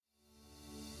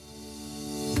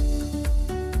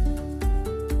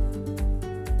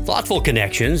Thoughtful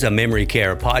Connections, a memory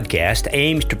care podcast,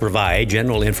 aims to provide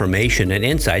general information and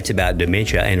insights about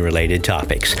dementia and related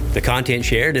topics. The content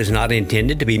shared is not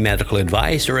intended to be medical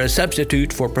advice or a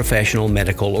substitute for professional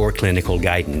medical or clinical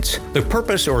guidance. The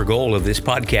purpose or goal of this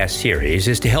podcast series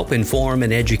is to help inform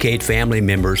and educate family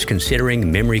members considering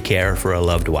memory care for a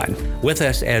loved one. With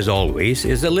us, as always,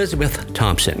 is Elizabeth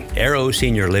Thompson, Arrow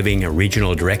Senior Living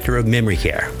Regional Director of Memory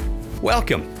Care.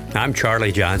 Welcome. I'm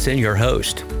Charlie Johnson, your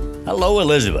host. Hello,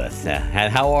 Elizabeth.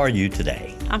 How are you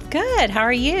today? I'm good. How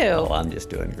are you? Oh, I'm just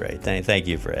doing great. Thank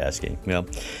you for asking. Well,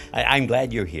 I'm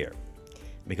glad you're here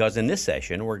because in this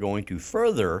session, we're going to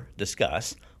further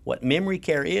discuss what memory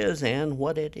care is and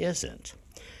what it isn't.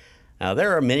 Now,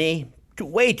 there are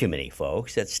way too many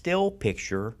folks that still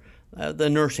picture the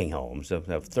nursing homes of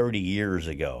 30 years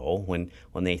ago when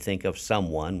they think of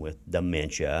someone with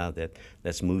dementia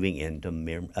that's moving into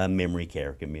a memory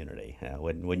care community.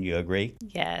 Wouldn't you agree?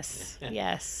 Yes,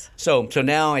 yes. So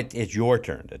now it's your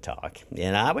turn to talk,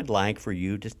 and I would like for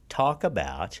you to talk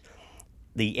about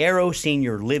the Arrow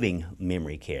Senior Living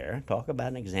Memory Care. Talk about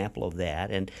an example of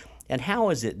that, and how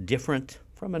is it different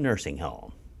from a nursing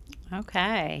home?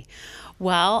 Okay.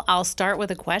 Well, I'll start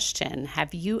with a question.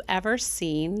 Have you ever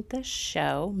seen the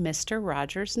show Mr.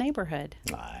 Rogers' Neighborhood?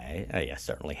 I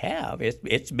certainly have.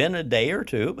 It's been a day or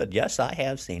two, but yes, I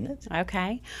have seen it.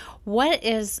 Okay. What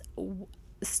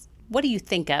do you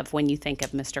think of when you think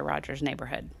of Mr. Rogers'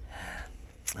 Neighborhood?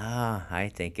 I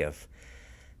think of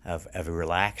a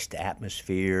relaxed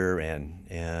atmosphere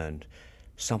and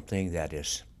something that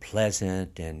is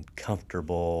pleasant and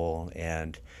comfortable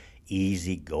and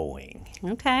easygoing.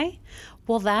 Okay.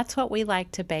 Well, that's what we like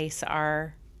to base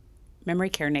our memory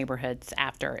care neighborhoods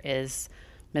after is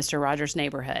Mr. Rogers'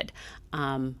 Neighborhood.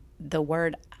 The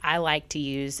word I like to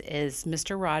use is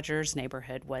Mr. Rogers'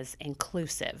 Neighborhood was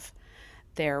inclusive.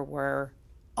 There were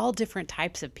all different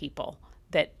types of people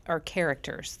that are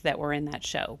characters that were in that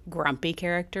show. Grumpy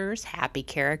characters, happy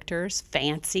characters,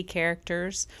 fancy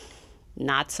characters,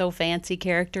 not so fancy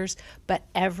characters, but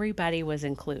everybody was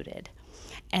included.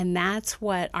 And that's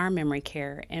what our memory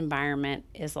care environment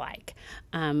is like.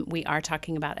 We are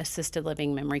talking about assisted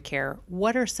living memory care.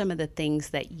 What are some of the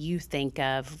things that you think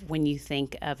of when you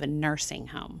think of a nursing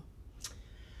home?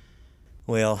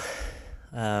 Well,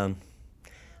 from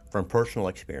personal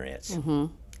experience,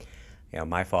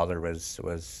 my father was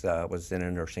in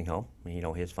a nursing home.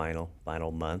 His final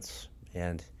months,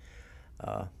 and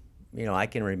I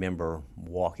can remember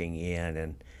walking in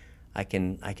and I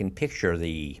can picture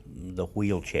the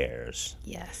wheelchairs,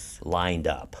 yes, lined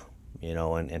up,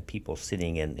 and people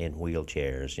sitting in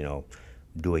wheelchairs,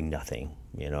 doing nothing,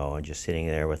 and just sitting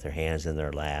there with their hands in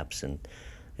their laps, and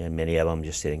many of them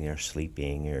just sitting there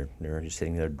sleeping, or they're just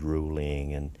sitting there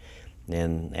drooling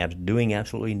and doing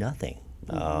absolutely nothing.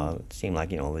 It seemed like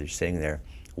they're sitting there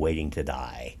waiting to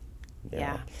die.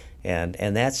 Yeah, and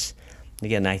that's,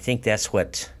 again, I think that's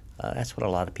what a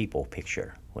lot of people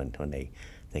picture when they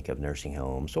think of nursing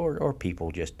homes or people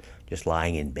just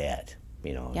lying in bed,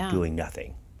 doing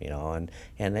nothing, and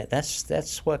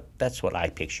that's what I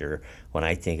picture when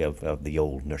I think of the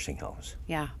old nursing homes.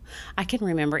 Yeah. I can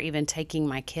remember even taking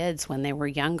my kids when they were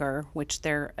younger, which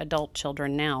they're adult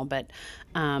children now, but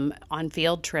on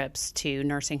field trips to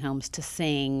nursing homes to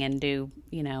sing and do,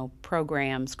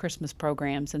 programs, Christmas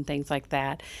programs and things like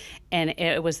that. And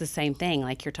it was the same thing,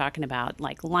 like you're talking about,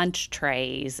 like lunch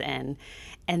trays, and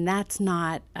that's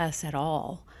not us at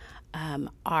all.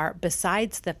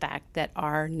 Besides the fact that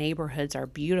our neighborhoods are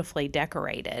beautifully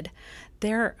decorated,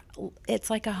 it's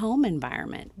like a home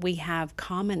environment. We have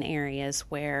common areas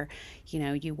where, you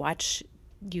can watch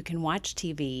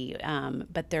TV,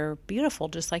 but they're beautiful,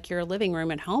 just like your living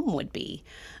room at home would be.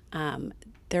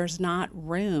 There's not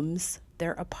rooms,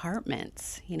 they're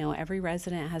apartments. Every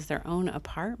resident has their own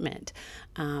apartment.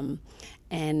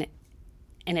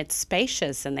 And it's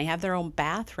spacious, and they have their own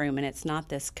bathroom, and it's not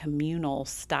this communal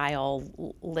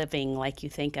style living like you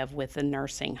think of with a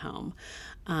nursing home.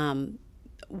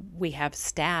 We have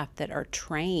staff that are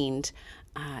trained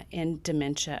in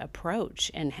dementia approach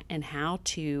and how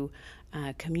to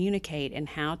communicate and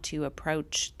how to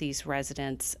approach these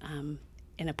residents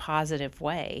in a positive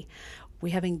way.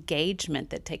 We have engagement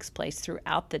that takes place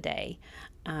throughout the day.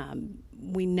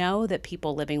 We know that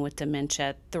people living with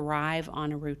dementia thrive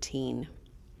on a routine.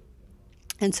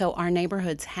 And so our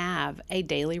neighborhoods have a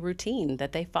daily routine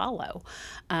that they follow.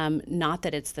 Not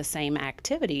that it's the same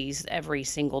activities every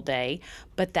single day,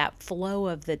 but that flow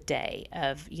of the day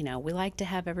of, we like to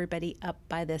have everybody up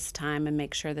by this time and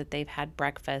make sure that they've had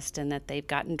breakfast and that they've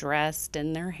gotten dressed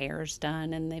and their hair's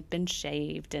done and they've been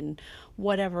shaved and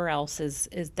whatever else is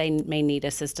they may need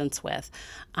assistance with.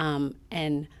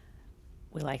 And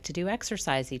We like to do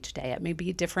exercise each day. It may be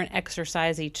a different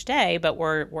exercise each day, but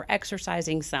we're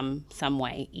exercising some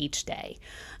way each day.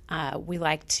 We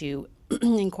like to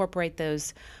incorporate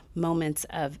those moments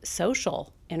of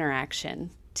social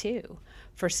interaction too.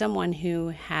 For someone who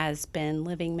has been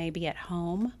living maybe at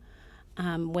home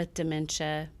with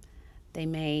dementia, they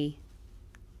may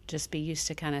just be used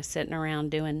to kind of sitting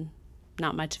around doing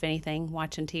not much of anything,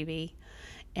 watching TV.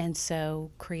 And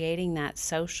so creating that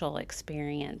social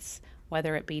experience,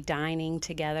 whether it be dining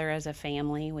together as a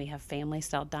family, we have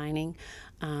family-style dining,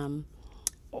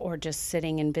 or just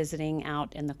sitting and visiting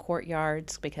out in the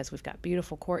courtyards, because we've got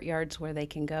beautiful courtyards where they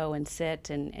can go and sit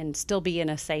and still be in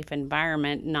a safe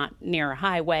environment, not near a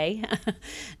highway.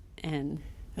 And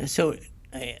so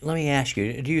let me ask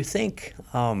you, do you think,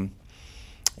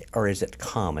 or is it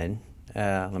common,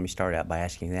 let me start out by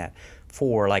asking that,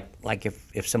 for like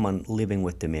if someone living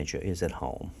with dementia is at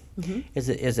home, is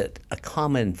it a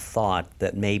common thought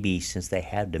that maybe since they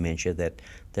have dementia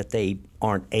that they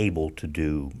aren't able to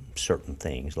do certain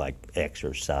things like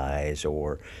exercise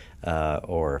or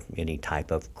any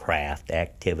type of craft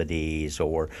activities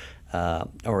or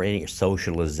any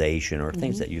socialization or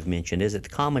things that you've mentioned? Is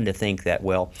it common to think that,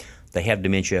 well, they have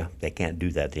dementia, they can't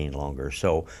do that any longer,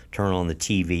 so turn on the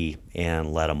TV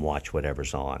and let them watch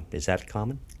whatever's on? Is that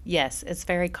common? yes, it's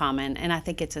very common, and I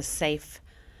think it's a safe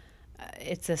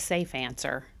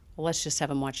answer. Well, let's just have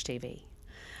them watch TV.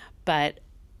 But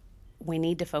we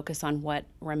need to focus on what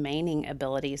remaining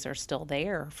abilities are still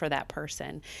there for that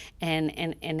person.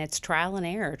 And it's trial and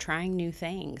error, trying new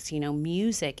things.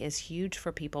 Music is huge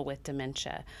for people with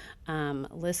dementia.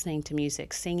 Listening to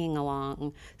music,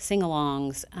 sing-alongs,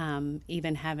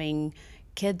 even having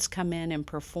kids come in and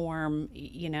perform,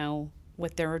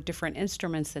 with their different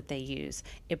instruments that they use.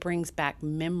 It brings back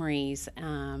memories.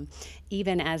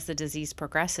 Even as the disease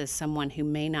progresses, someone who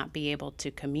may not be able to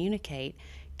communicate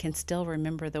can still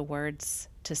remember the words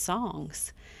to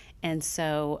songs. And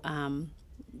so,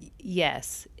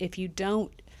 yes, if you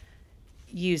don't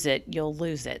use it, you'll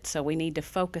lose it. So we need to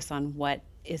focus on what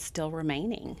is still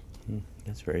remaining.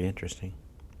 That's very interesting.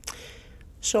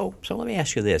 So let me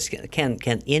ask you this: Can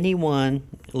anyone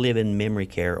live in memory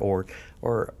care, or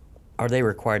are they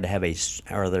required to have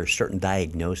are there certain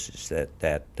diagnoses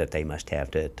that they must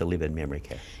have to live in memory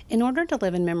care? In order to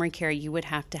live in memory care, you would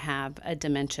have to have a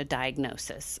dementia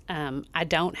diagnosis. I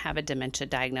don't have a dementia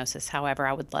diagnosis. However,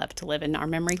 I would love to live in our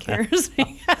memory cares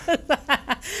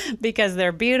because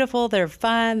they're beautiful, they're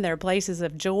fun, they're places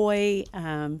of joy.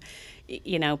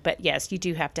 But yes, you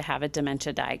do have to have a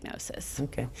dementia diagnosis.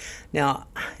 Okay. Now,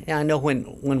 I know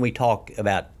when we talk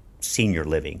about senior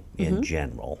living in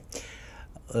general,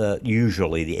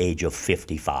 usually the age of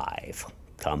 55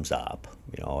 comes up.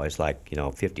 It's like,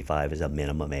 55 is a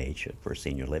minimum age for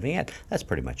senior living. And that's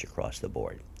pretty much across the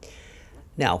board.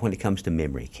 Now, when it comes to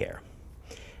memory care,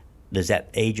 does that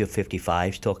age of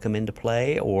 55 still come into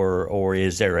play, or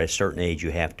is there a certain age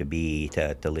you have to be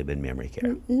to live in memory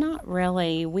care? Not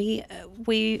really.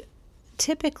 We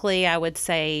typically, I would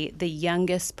say, the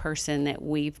youngest person that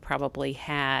we've probably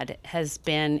had has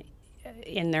been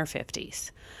in their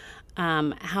 50s.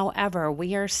 However,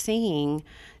 we are seeing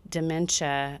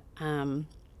dementia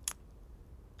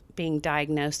being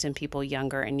diagnosed in people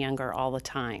younger and younger all the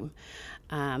time.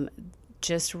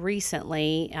 Just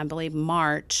recently, I believe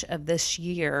March of this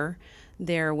year,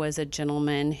 there was a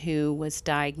gentleman who was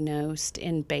diagnosed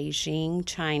in Beijing,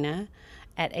 China,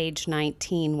 at age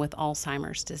 19 with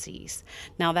Alzheimer's disease.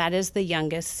 Now, that is the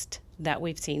youngest that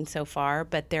we've seen so far,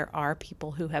 but there are people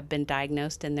who have been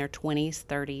diagnosed in their 20s,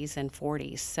 30s, and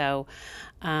 40s. So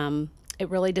it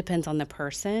really depends on the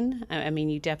person. I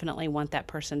mean, you definitely want that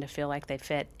person to feel like they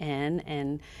fit in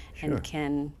and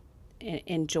can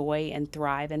enjoy and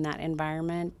thrive in that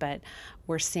environment. But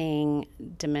we're seeing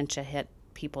dementia hit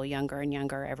people younger and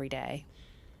younger every day.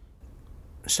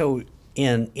 So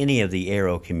in any of the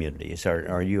Arrow communities,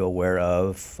 are you aware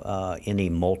of any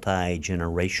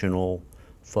multi-generational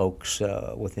folks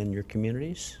within your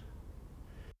communities?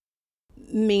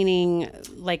 Meaning,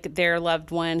 like their loved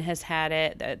one has had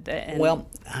it? Well,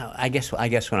 I guess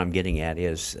what I'm getting at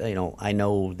is, I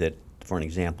know that, for an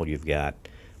example, you've got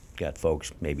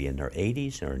folks maybe in their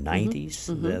 80s or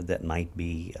 90s that might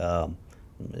be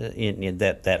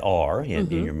that are in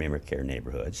your memory care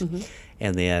neighborhoods,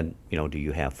 and then do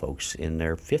you have folks in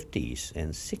their 50s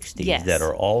and 60s that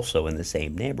are also in the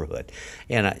same neighborhood,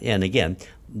 and again,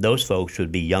 those folks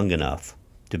would be young enough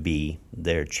to be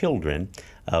their children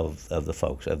of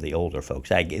the older folks.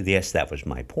 I guess that was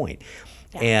my point.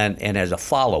 Yeah. And as a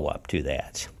follow-up to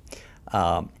that,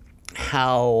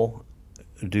 how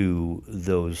do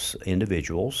those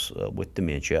individuals with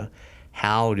dementia,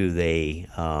 How do they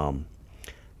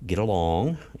get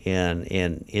along, and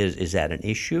is that an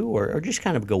issue, or just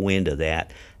kind of go into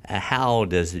that? How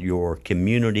does your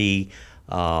community,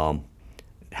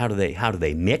 how do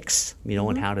they mix,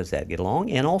 and how does that get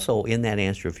along? And also in that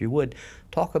answer, if you would,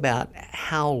 talk about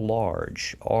how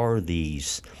large are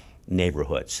these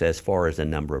neighborhoods as far as the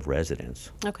number of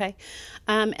residents? Okay.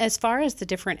 As far as the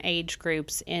different age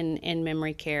groups in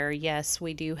memory care, yes,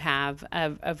 we do have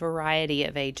a variety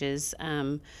of ages,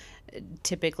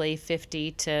 typically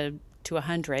 50 to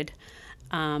 100.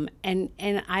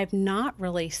 And I've not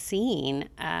really seen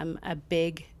a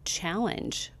big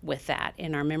challenge with that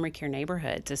in our memory care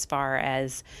neighborhoods as far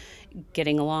as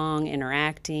getting along,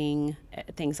 interacting,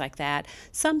 things like that.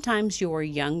 Sometimes your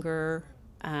younger,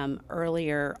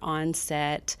 earlier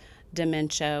onset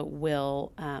dementia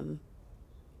will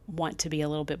want to be a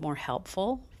little bit more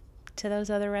helpful to those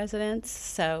other residents.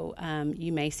 So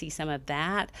you may see some of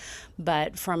that.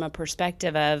 But from a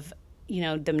perspective of,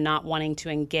 them not wanting to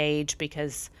engage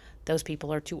because those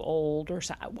people are too old,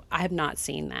 I have not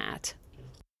seen that.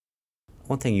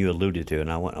 One thing you alluded to, and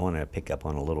I want to pick up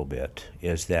on a little bit,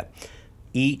 is that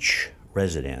each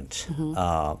resident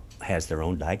has their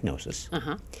own diagnosis.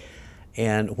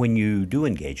 And when you do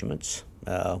engagements,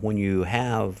 when you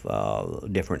have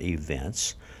different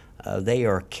events, they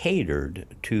are catered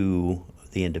to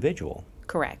the individual.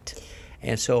 Correct.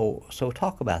 And so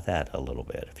talk about that a little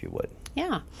bit, if you would.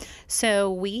 Yeah.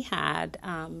 So we had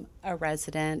a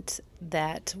resident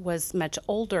that was much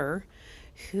older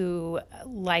who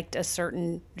liked a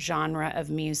certain genre of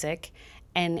music,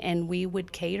 and we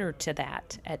would cater to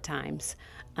that at times.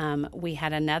 We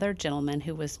had another gentleman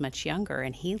who was much younger,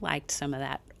 and he liked some of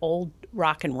that old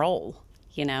rock and roll.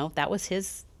 That was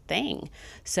his thing.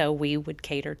 So we would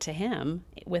cater to him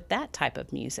with that type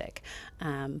of music.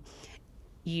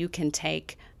 You can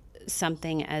take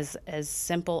something as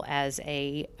simple as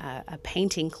a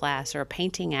painting class or a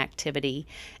painting activity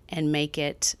and make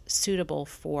it suitable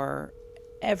for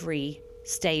every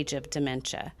stage of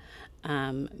dementia.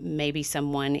 Maybe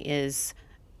someone is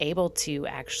able to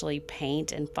actually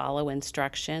paint and follow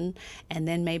instruction, and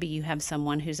then maybe you have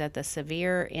someone who's at the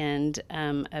severe end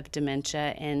of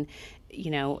dementia and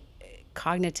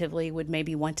cognitively would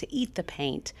maybe want to eat the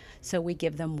paint, so we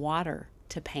give them water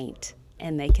to paint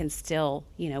and they can still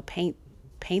paint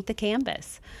the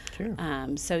canvas. Sure.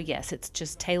 So yes, it's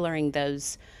just tailoring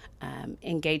those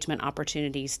engagement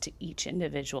opportunities to each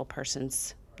individual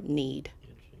person's need.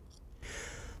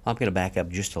 I'm going to back up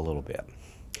just a little bit.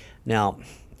 Now,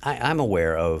 I'm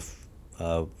aware of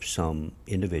some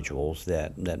individuals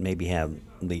that maybe have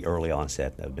the early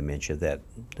onset of dementia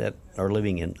that are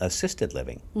living in assisted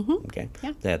living. Okay,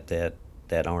 Yeah.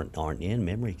 that aren't in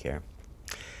memory care.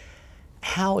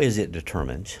 How is it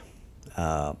determined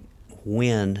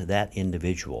when that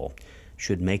individual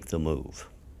should make the move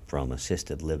from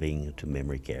assisted living to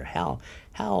memory care? How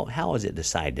is it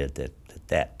decided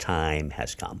that time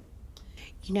has come?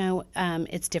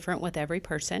 It's different with every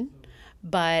person,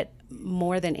 but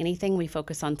more than anything, we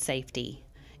focus on safety.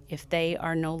 If they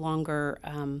are no longer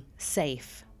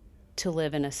safe to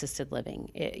live in assisted living,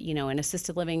 in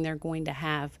assisted living, they're going to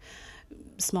have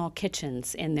small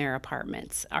kitchens in their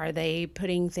apartments. Are they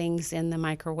putting things in the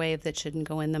microwave that shouldn't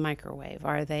go in the microwave?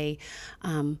 Are they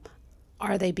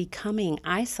becoming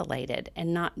isolated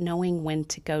and not knowing when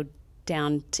to go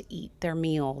down to eat their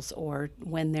meals, or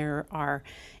when there are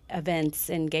events,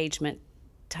 engagement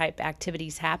type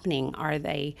activities happening, are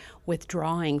they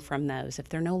withdrawing from those? If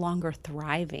they're no longer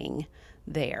thriving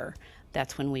there,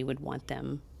 that's when we would want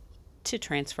them to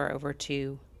transfer over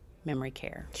to memory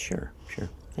care. Sure.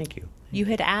 Thank you. You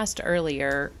had asked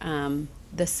earlier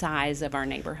the size of our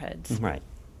neighborhoods. Right.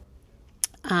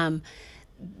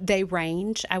 They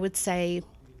range. I would say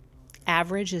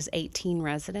average is 18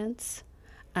 residents.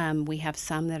 We have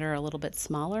some that are a little bit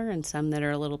smaller and some that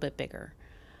are a little bit bigger.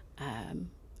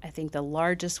 I think the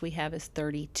largest we have is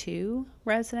 32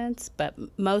 residents, but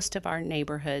most of our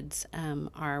neighborhoods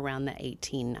are around the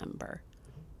 18 number.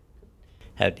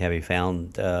 Have you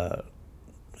found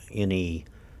any?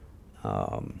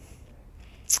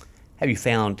 Have you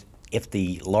found if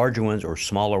the larger ones or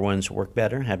smaller ones work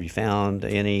better? Have you found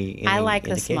any I like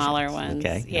indications? the smaller ones.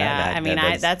 Okay.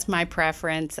 Yeah, that's my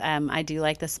preference. I do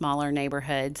like the smaller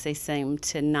neighborhoods. They seem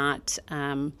to not.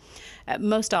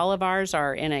 Most all of ours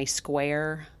are in a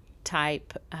square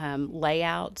type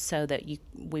layout so that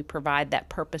we provide that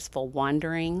purposeful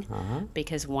wandering,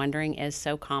 because wandering is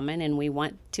so common, and we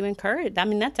want to encourage, I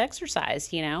mean, that's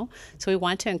exercise, you know, so we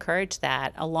want to encourage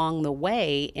that. Along the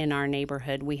way in our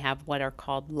neighborhood, we have what are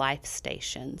called life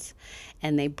stations,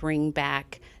 and they bring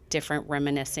back different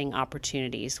reminiscing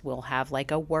opportunities. We'll have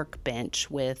like a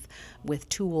workbench with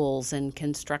tools and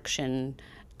construction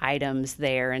items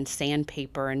there, and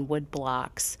sandpaper and wood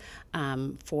blocks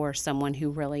for someone who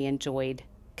really enjoyed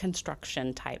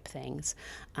construction type things.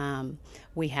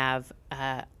 We have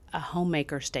a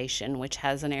homemaker station, which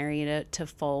has an area to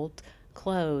fold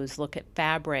clothes, look at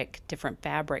fabric, different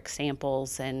fabric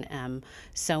samples, and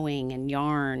sewing and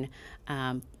yarn,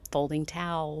 folding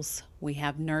towels. We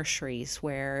have nurseries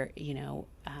where, you know,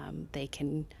 they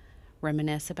can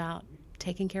reminisce about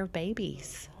taking care of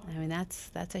babies. I mean,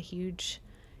 that's a huge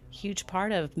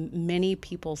part of many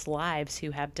people's lives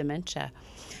who have dementia.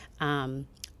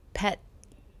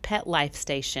 Pet life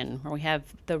station, where we have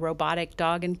the robotic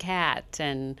dog and cat,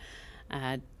 and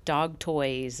dog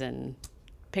toys and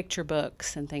picture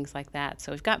books and things like that.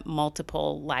 So we've got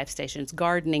multiple life stations.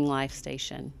 Gardening life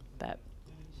station, but.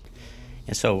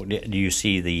 And so, do you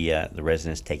see the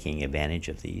residents taking advantage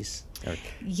of these?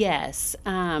 Yes.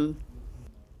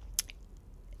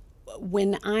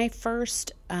 When I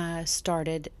first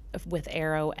started with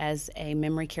Arrow as a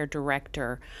memory care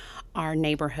director, our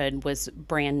neighborhood was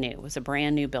brand new. It was a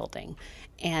brand new building.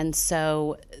 And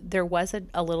so there was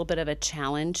a little bit of a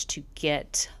challenge to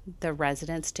get the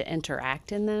residents to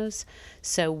interact in those.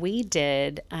 So we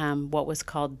did what was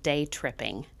called day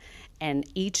tripping. And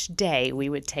each day we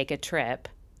would take a trip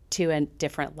to a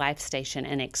different life station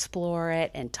and explore it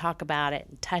and talk about it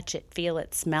and touch it, feel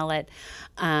it, smell it.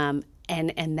 And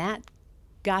that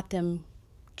got them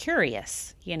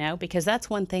curious, you know, because that's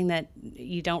one thing that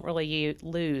you don't really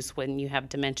lose when you have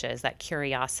dementia, is that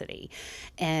curiosity.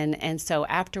 And so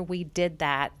after we did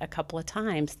that a couple of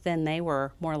times, then they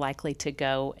were more likely to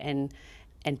go and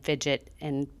fidget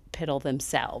and piddle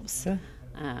themselves.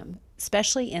 Yeah.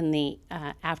 Especially in the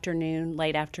afternoon,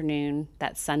 late afternoon,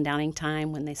 that sundowning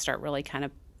time, when they start really kind of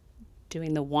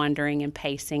doing the wandering and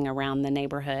pacing around the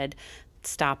neighborhood,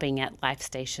 stopping at life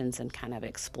stations and kind of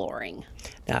exploring.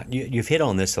 Now, you've hit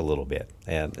on this a little bit,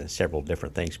 several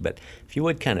different things, but if you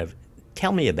would kind of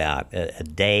tell me about a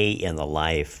day in the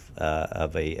life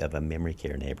of a memory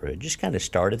care neighborhood. Just kind of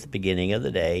start at the beginning of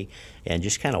the day and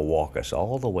just kind of walk us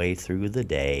all the way through the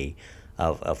day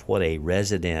of what a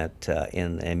resident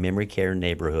in a memory care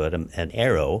neighborhood, an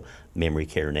Arrow memory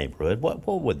care neighborhood, what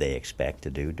would they expect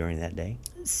to do during that day?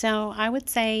 So I would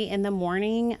say in the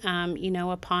morning,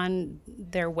 upon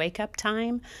their wake-up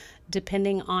time,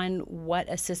 depending on what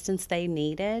assistance they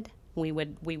needed, we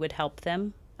would help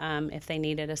them if they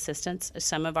needed assistance.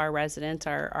 Some of our residents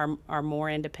are more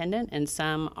independent, and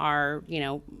some are,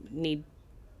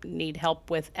 need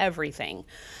help with everything.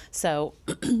 So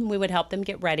we would help them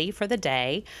get ready for the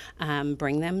day,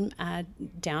 bring them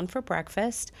down for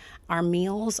breakfast. Our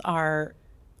meals are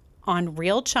on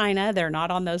real china. They're not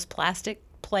on those plastic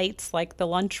plates like the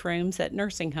lunchrooms that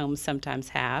nursing homes sometimes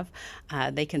have.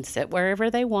 They can sit wherever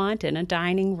they want in a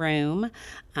dining room.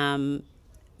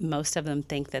 Most of them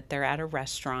think that they're at a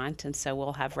restaurant, and so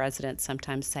we'll have residents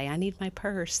sometimes say, I need my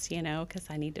purse, because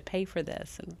I need to pay for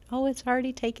this. And, it's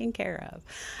already taken care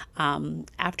of.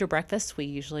 After breakfast, we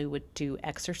usually would do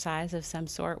exercise of some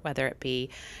sort, whether it be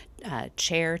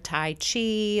chair Tai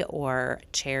Chi or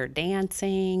chair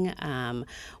dancing.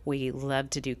 We love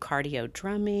to do cardio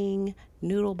drumming,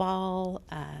 noodle ball.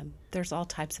 There's all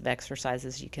types of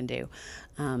exercises you can do.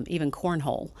 Even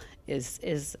cornhole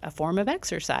is a form of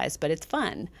exercise, but it's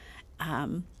fun.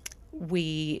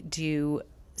 We do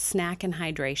snack and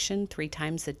hydration 3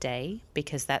 times a day,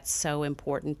 because that's so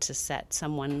important to set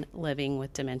someone living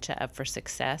with dementia up for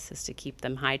success, is to keep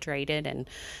them hydrated. And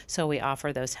so we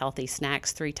offer those healthy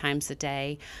snacks 3 times a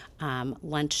day.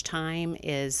 Lunchtime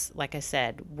is, like I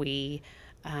said, we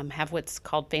have what's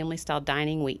called family style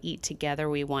dining. We eat together.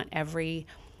 We want every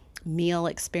meal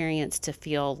experience to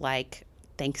feel like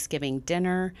Thanksgiving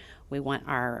dinner. We want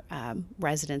our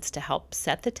residents to help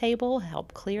set the table,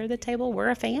 help clear the table. We're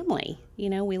a family.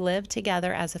 We live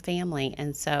together as a family.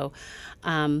 And so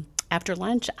after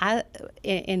lunch,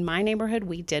 in my neighborhood,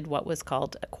 we did what was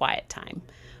called a quiet time.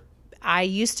 I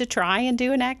used to try and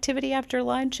do an activity after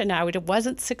lunch, and I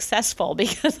wasn't successful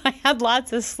because I had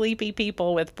lots of sleepy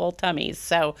people with full tummies.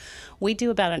 So we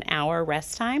do about an hour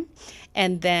rest time,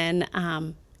 and then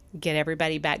get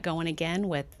everybody back going again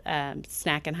with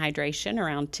snack and hydration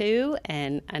around 2,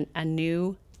 and a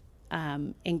new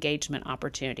engagement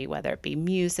opportunity, whether it be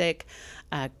music,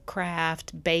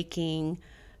 craft, baking,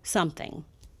 something.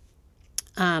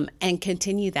 and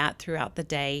continue that throughout the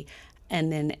day.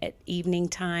 And then at evening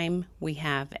time, we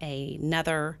have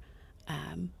another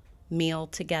meal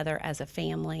together as a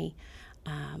family.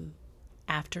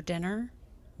 After dinner,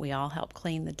 we all help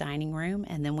clean the dining room,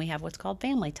 and then we have what's called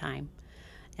family time.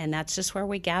 And that's just where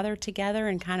we gather together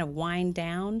and kind of wind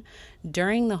down.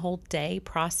 During the whole day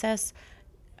process,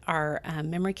 our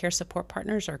memory care support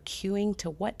partners are cueing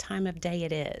to what time of day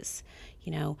it is.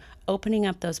 You know, opening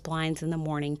up those blinds in the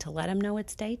morning to let them know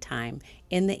it's daytime.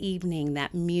 In the evening,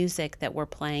 that music that we're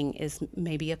playing is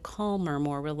maybe a calmer,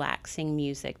 more relaxing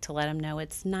music to let them know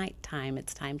it's nighttime.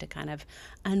 It's time to kind of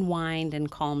unwind and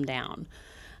calm down.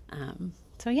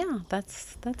 So yeah,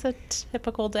 that's a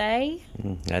typical day.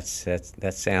 That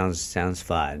sounds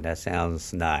fun. That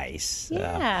sounds nice.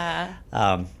 Yeah.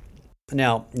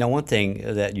 Now, one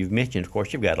thing that you've mentioned, of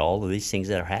course, you've got all of these things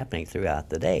that are happening throughout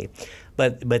the day,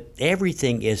 but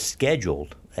everything is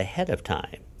scheduled ahead of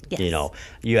time. Yes. You know,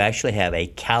 you actually have a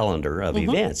calendar of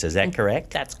events. Is that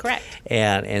correct? That's correct.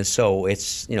 And so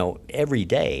it's, you know, every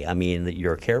day. I mean,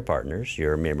 your care partners,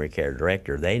 your memory care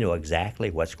director, they know exactly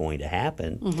what's going to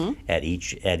happen at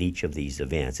each of these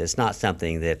events. It's not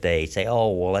something that they say, oh,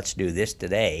 well, let's do this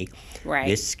today. Right.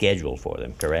 It's scheduled for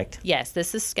them, correct? Yes,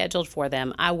 this is scheduled for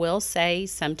them. I will say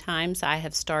sometimes I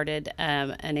have started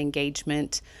an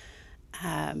engagement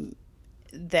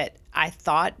that I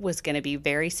thought was going to be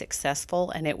very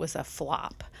successful, and it was a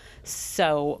flop.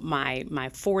 So my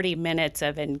 40 minutes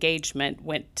of engagement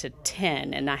went to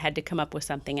 10, and I had to come up with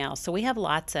something else. So we have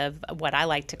lots of what I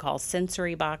like to call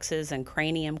sensory boxes and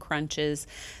cranium crunches,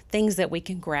 things that we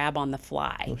can grab on the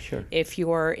fly. Oh, sure. If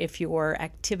your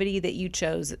activity that you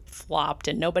chose flopped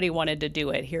and nobody wanted to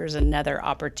do it, here's another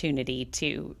opportunity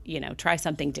to, you know, try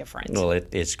something different. Well,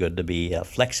 it's good to be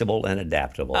flexible and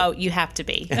adaptable. Oh, you have to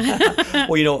be.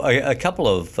 Well, you know, a couple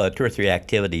of 2 or 3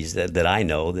 activities that I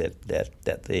know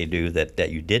that they do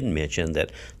that you didn't mention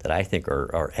that I think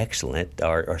are excellent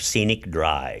are scenic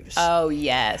drives. Oh,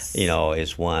 yes. You know,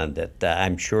 is one that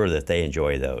I'm sure that they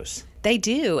enjoy those. They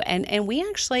do, and we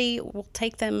actually will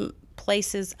take them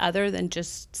places other than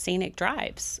just scenic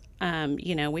drives.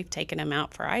 You know, we've taken them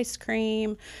out for ice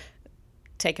cream,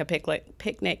 take a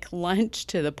picnic lunch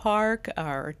to the park,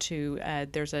 or to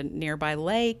there's a nearby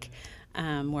lake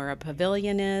where a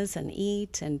pavilion is, and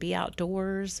eat and be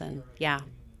outdoors, and yeah,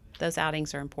 those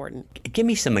outings are important. Give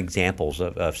me some examples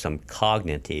of some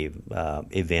cognitive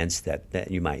events that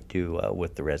you might do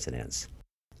with the residents.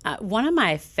 One of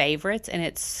my favorites, and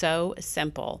it's so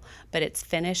simple, but it's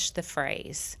finish the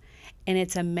phrase. And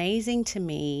it's amazing to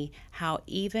me how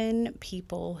even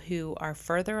people who are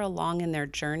further along in their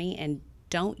journey and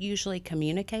don't usually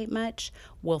communicate much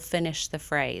will finish the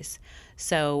phrase.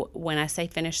 So when I say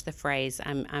finish the phrase,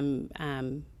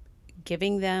 I'm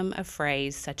giving them a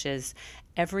phrase such as,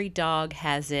 every dog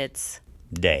has its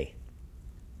day.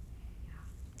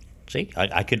 See,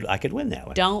 I could win that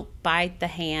one. Don't bite the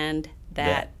hand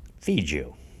that feeds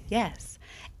you. Yes.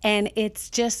 And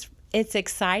it's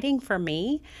exciting for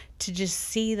me to just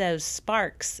see those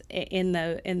sparks in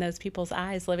those people's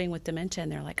eyes living with dementia,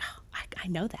 and they're like, oh, I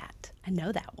know that. I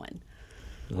know that one.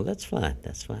 Well, that's fun.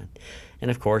 That's fun. And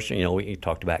of course, you know, we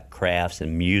talked about crafts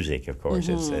and music, of course,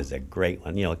 is a great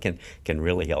one. You know, it can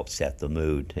really help set the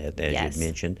mood, as Yes. you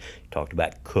mentioned. Talked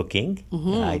about cooking.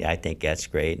 I think that's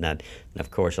great. And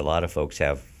of course, a lot of folks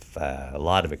have a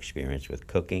lot of experience with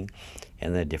cooking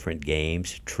and the different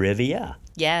games. Trivia.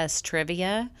 Yes,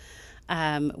 trivia.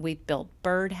 We've built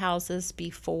bird houses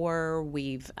before.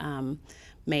 We've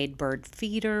made bird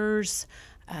feeders.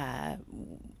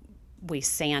 We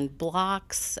sand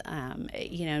blocks,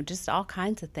 you know, just all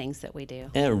kinds of things that we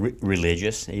do. And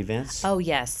religious events. Oh,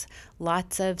 yes.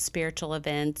 Lots of spiritual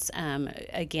events.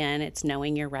 Again, it's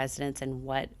knowing your residents and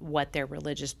what their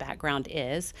religious background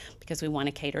is, because we want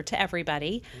to cater to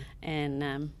everybody.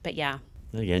 And but yeah.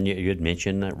 Again, you had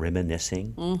mentioned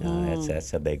reminiscing.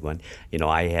 That's a big one. You know,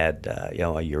 I had,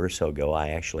 a year or so ago, I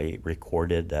actually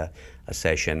recorded a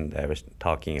session that I was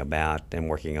talking about and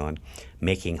working on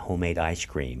making homemade ice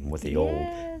cream with the old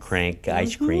crank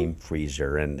ice cream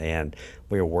freezer. And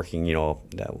we were working,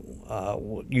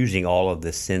 using all of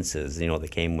the senses,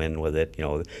 that came in with it,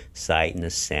 the sight and the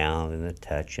sound and the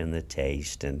touch and the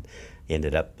taste, and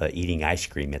ended up eating ice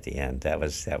cream at the end. That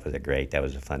was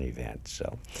a fun event.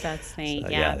 So that's neat.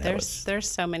 So, there's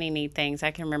so many neat things.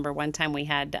 I can remember one time we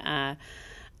had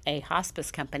a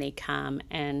hospice company come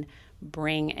and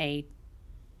bring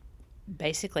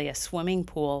basically a swimming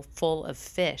pool full of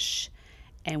fish,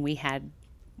 and we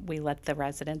let the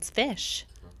residents fish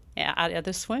out of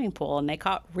the swimming pool, and they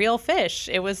caught real fish.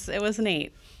 It was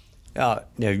neat. Now,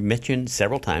 you mentioned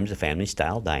several times the family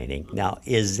style dining. Now,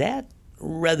 is that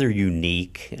rather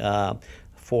unique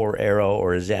for Arrow,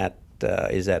 or is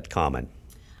that common?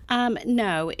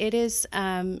 No, it is.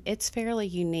 It's fairly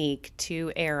unique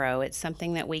to Arrow. It's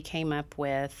something that we came up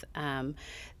with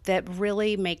that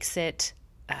really makes it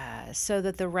so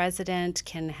that the resident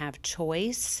can have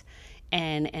choice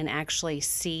and actually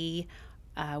see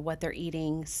what they're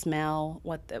eating, smell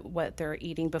what they're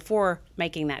eating before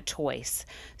making that choice.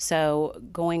 So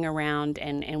going around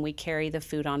and we carry the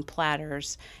food on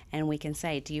platters, and we can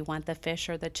say, do you want the fish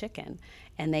or the chicken?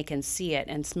 And they can see it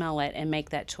and smell it and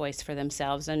make that choice for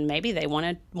themselves. And maybe they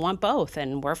want both,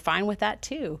 and we're fine with that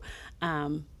too.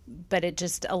 But it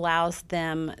just allows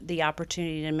them the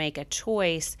opportunity to make a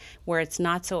choice where it's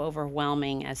not so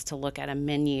overwhelming as to look at a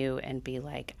menu and be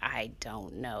like, I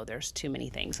don't know, there's too many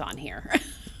things on here.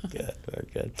 Good, very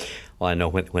good. Well, I know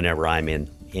whenever I'm in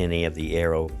any of the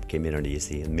Arrow communities,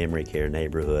 the memory care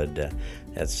neighborhood,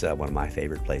 that's one of my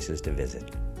favorite places to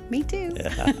visit. Me too.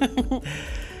 Yeah.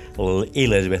 Well,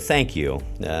 Elizabeth, thank you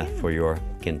for your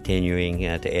continuing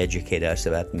to educate us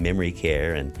about memory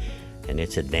care and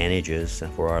its advantages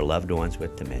for our loved ones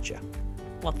with dementia.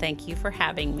 Well, thank you for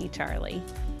having me, Charlie.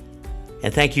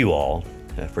 And thank you all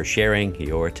for sharing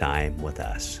your time with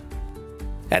us.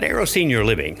 At Arrow Senior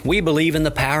Living, we believe in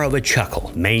the power of a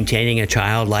chuckle, maintaining a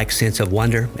childlike sense of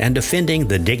wonder, and defending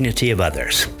the dignity of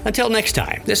others. Until next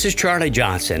time, this is Charlie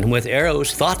Johnson with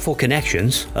Arrow's Thoughtful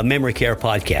Connections, a memory care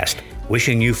podcast,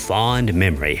 wishing you fond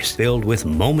memories filled with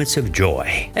moments of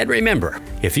joy. And remember,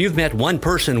 if you've met one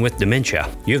person with dementia,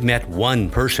 you've met one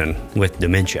person with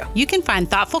dementia. You can find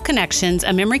Thoughtful Connections,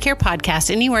 a memory care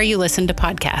podcast, anywhere you listen to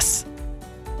podcasts.